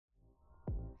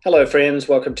Hello, friends.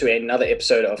 Welcome to another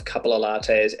episode of Couple of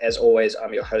Lattes. As always,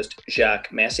 I'm your host,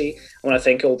 Jacques Massey. I want to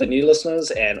thank all the new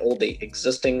listeners and all the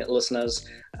existing listeners.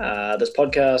 This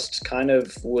podcast kind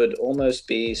of would almost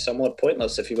be somewhat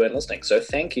pointless if you weren't listening. So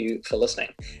thank you for listening.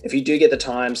 If you do get the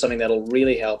time, something that'll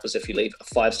really help is if you leave a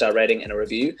 5-star rating and a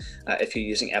review. If you're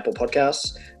using Apple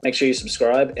Podcasts, make sure you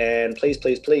subscribe. And please,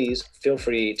 please, please feel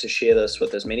free to share this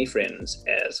with as many friends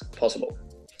as possible.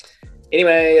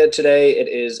 Anyway, today it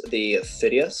is the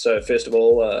 30th. So first of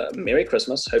all, Merry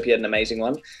Christmas. Hope you had an amazing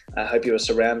one. I hope you were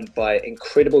surrounded by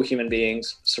incredible human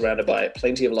beings, surrounded by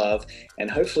plenty of love, and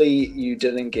hopefully you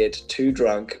didn't get too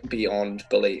drunk beyond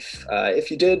belief. If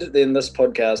you did, then this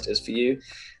podcast is for you.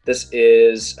 This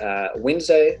is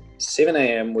Wednesday, 7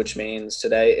 a.m., which means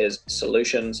today is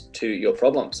Solutions to Your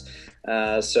Problems.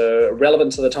 So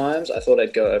relevant to the times, I thought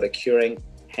I'd go over curing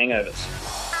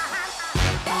hangovers.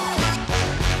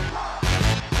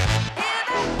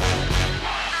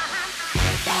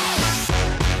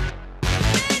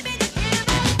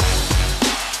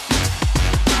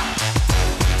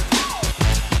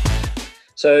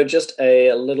 So just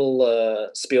a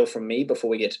little spiel from me before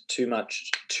we get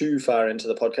too far into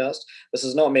the podcast. This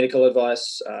is not medical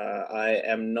advice. I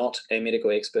am not a medical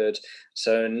expert,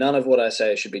 so none of what I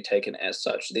say should be taken as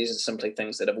such. These are simply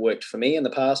things that have worked for me in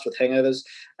the past with hangovers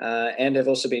and have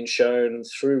also been shown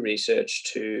through research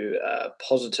to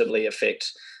positively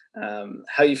affect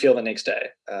how you feel the next day.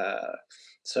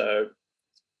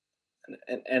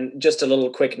 And just a little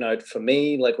quick note for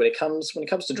me, like when it comes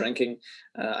to drinking,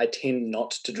 I tend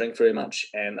not to drink very much,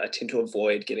 and I tend to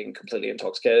avoid getting completely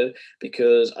intoxicated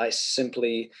because I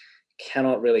simply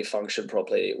cannot really function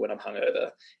properly when I'm hungover.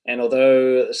 And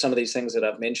although some of these things that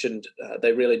I've mentioned,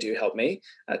 they really do help me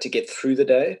to get through the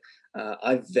day,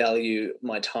 I value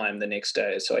my time the next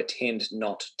day, so I tend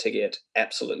not to get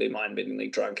absolutely mind-bendingly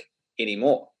drunk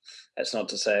anymore. That's not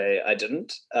to say I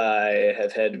didn't. I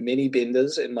have had many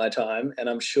benders in my time, and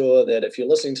I'm sure that if you're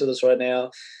listening to this right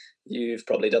now, you've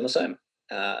probably done the same.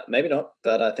 Maybe not,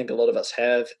 but I think a lot of us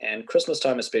have, and Christmas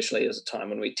time especially is a time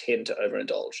when we tend to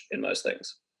overindulge in most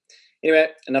things. Anyway,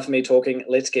 enough of me talking.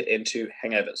 Let's get into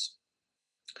hangovers.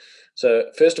 So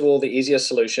first of all, the easiest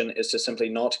solution is to simply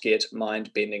not get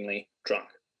mind-bendingly drunk.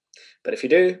 But if you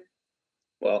do,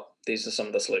 well, these are some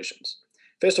of the solutions.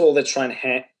 First of all, let's try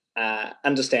and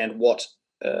understand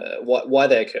why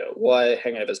they occur, why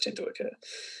hangovers tend to occur.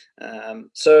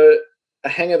 So a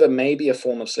hangover may be a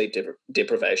form of sleep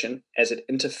deprivation as it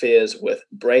interferes with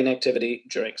brain activity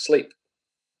during sleep.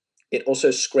 It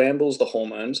also scrambles the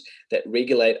hormones that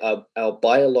regulate our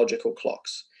biological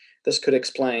clocks. This could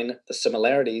explain the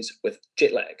similarities with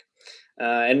jet lag.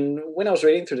 And when I was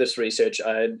reading through this research,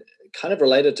 I kind of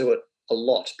related to it a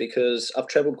lot because I've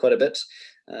traveled quite a bit,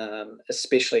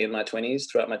 especially in my 20s,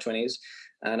 throughout my 20s,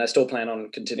 and I still plan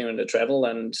on continuing to travel.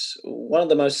 And one of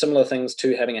the most similar things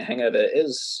to having a hangover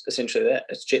is essentially that,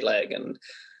 it's jet lag, and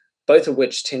both of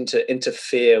which tend to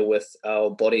interfere with our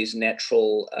body's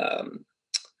natural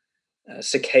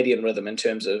circadian rhythm in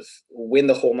terms of when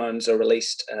the hormones are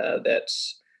released that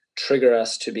trigger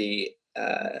us to be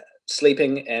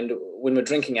sleeping. And when we're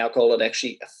drinking alcohol, it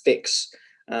actually affects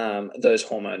those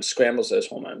hormones, scrambles those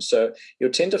hormones. So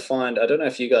you'll tend to find, I don't know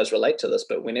if you guys relate to this,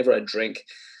 but whenever I drink,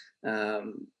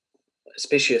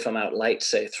 especially if I'm out late,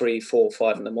 say 3, 4,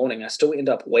 5 in the morning, I still end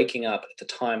up waking up at the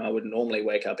time I would normally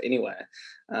wake up anyway,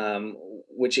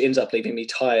 which ends up leaving me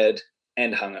tired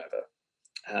and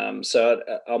hungover. So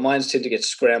our minds tend to get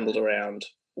scrambled around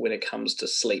when it comes to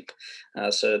sleep.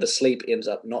 So the sleep ends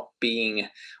up not being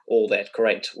all that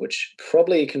great, which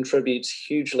probably contributes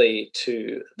hugely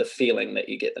to the feeling that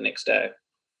you get the next day.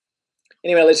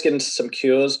 Anyway, let's get into some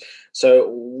cures. So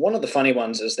one of the funny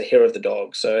ones is the hair of the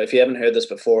dog. So if you haven't heard this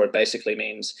before, it basically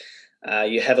means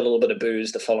you have a little bit of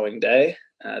booze the following day,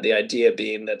 the idea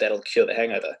being that that'll cure the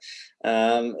hangover.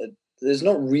 There's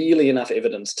not really enough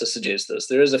evidence to suggest this.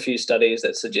 There is a few studies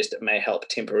that suggest it may help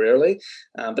temporarily,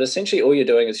 but essentially all you're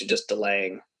doing is you're just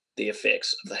delaying the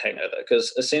effects of the hangover,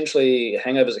 because essentially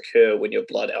hangovers occur when your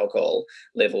blood alcohol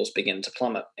levels begin to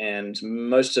plummet, and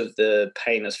most of the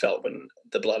pain is felt when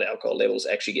the blood alcohol levels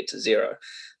actually get to zero.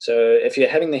 So if you're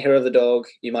having the hair of the dog,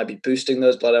 you might be boosting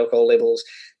those blood alcohol levels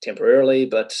temporarily,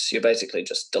 but you're basically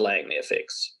just delaying the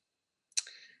effects.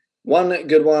 One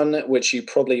good one, which you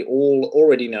probably all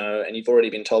already know and you've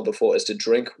already been told before, is to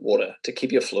drink water to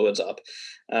keep your fluids up.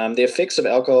 The effects of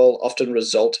alcohol often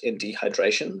result in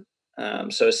dehydration.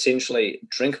 So essentially,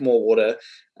 drink more water.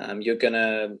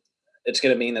 It's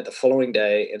gonna mean that the following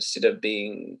day, instead of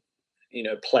being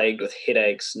plagued with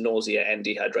headaches, nausea, and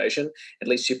dehydration, at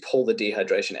least you pull the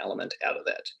dehydration element out of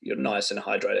that. You're nice and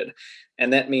hydrated.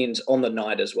 And that means on the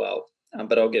night as well.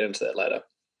 but I'll get into that later.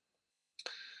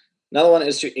 Another one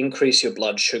is to increase your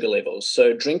blood sugar levels.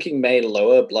 So drinking may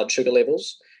lower blood sugar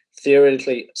levels.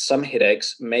 Theoretically, some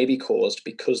headaches may be caused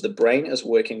because the brain is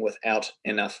working without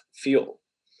enough fuel.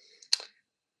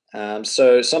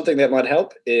 So something that might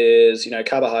help is,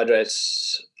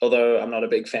 carbohydrates, although I'm not a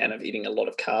big fan of eating a lot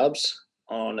of carbs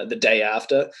on the day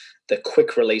after, the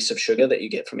quick release of sugar that you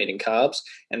get from eating carbs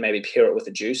and maybe pair it with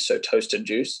a juice, so toasted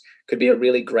juice, could be a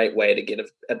really great way to get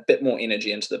a bit more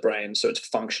energy into the brain so it's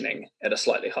functioning at a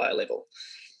slightly higher level.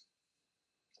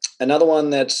 Another one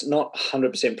that's not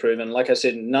 100% proven, like I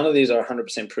said, none of these are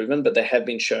 100% proven, but they have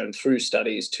been shown through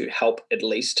studies to help at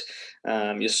least.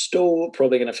 You're still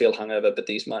probably going to feel hungover, but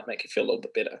these might make you feel a little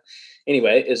bit better.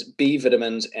 Anyway, is B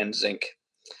vitamins and zinc.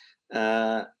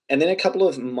 And then a couple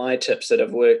of my tips that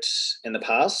have worked in the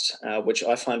past, which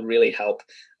I find really help,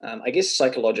 I guess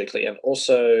psychologically and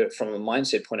also from a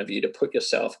mindset point of view to put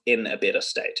yourself in a better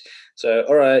state. So,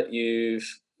 all right, you've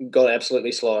got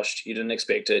absolutely sloshed, you didn't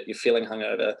expect it, you're feeling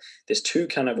hungover. There's two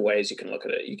kind of ways you can look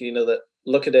at it. You can either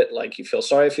look at it like you feel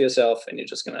sorry for yourself and you're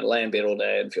just going to lay in bed all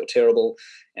day and feel terrible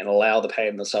and allow the pain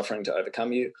and the suffering to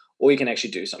overcome you, or you can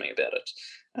actually do something about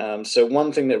it. So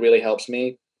one thing that really helps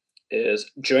me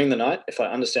is during the night, if I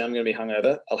understand I'm going to be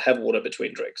hungover, I'll have water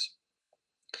between drinks.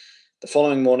 The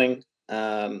following morning,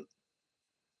 I'll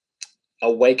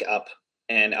wake up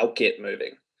and I'll get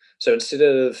moving. So instead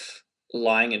of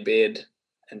lying in bed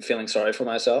and feeling sorry for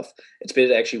myself, it's better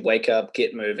to actually wake up,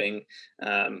 get moving,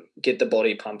 get the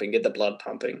body pumping, get the blood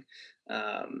pumping.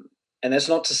 And that's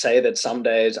not to say that some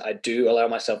days I do allow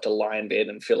myself to lie in bed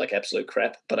and feel like absolute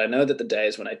crap, but I know that the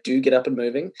days when I do get up and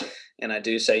moving and I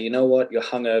do say, you know what, you're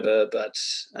hungover, but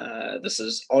this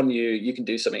is on you, you can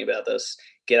do something about this,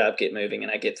 get up, get moving,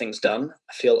 and I get things done,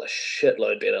 I feel a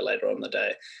shitload better later on in the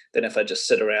day than if I just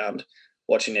sit around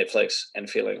watching Netflix and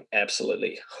feeling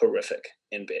absolutely horrific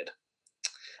in bed.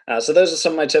 So those are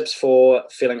some of my tips for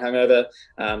feeling hungover.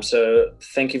 So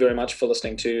thank you very much for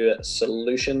listening to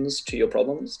Solutions to Your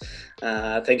Problems.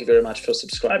 Thank you very much for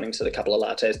subscribing to the Couple of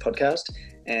Lattes podcast.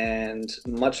 And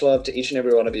much love to each and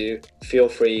every one of you. Feel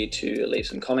free to leave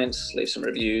some comments, leave some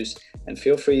reviews, and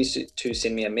feel free to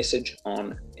send me a message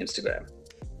on Instagram.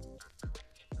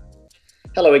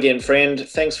 Hello again, friend.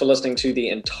 Thanks for listening to the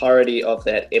entirety of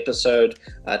that episode.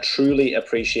 I truly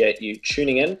appreciate you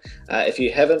tuning in. If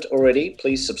you haven't already,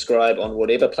 please subscribe on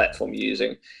whatever platform you're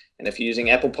using. And if you're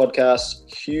using Apple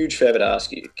Podcasts, huge favor to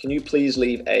ask you, can you please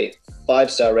leave a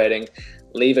 5-star rating,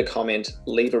 leave a comment,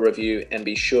 leave a review, and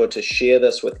be sure to share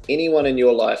this with anyone in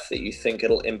your life that you think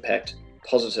it'll impact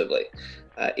positively.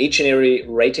 Each and every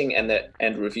rating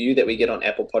and review that we get on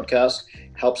Apple Podcasts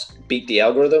helps beat the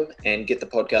algorithm and get the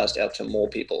podcast out to more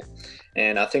people.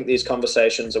 And I think these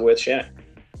conversations are worth sharing.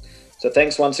 So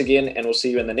thanks once again, and we'll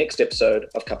see you in the next episode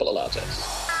of Couple of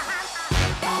Lattes.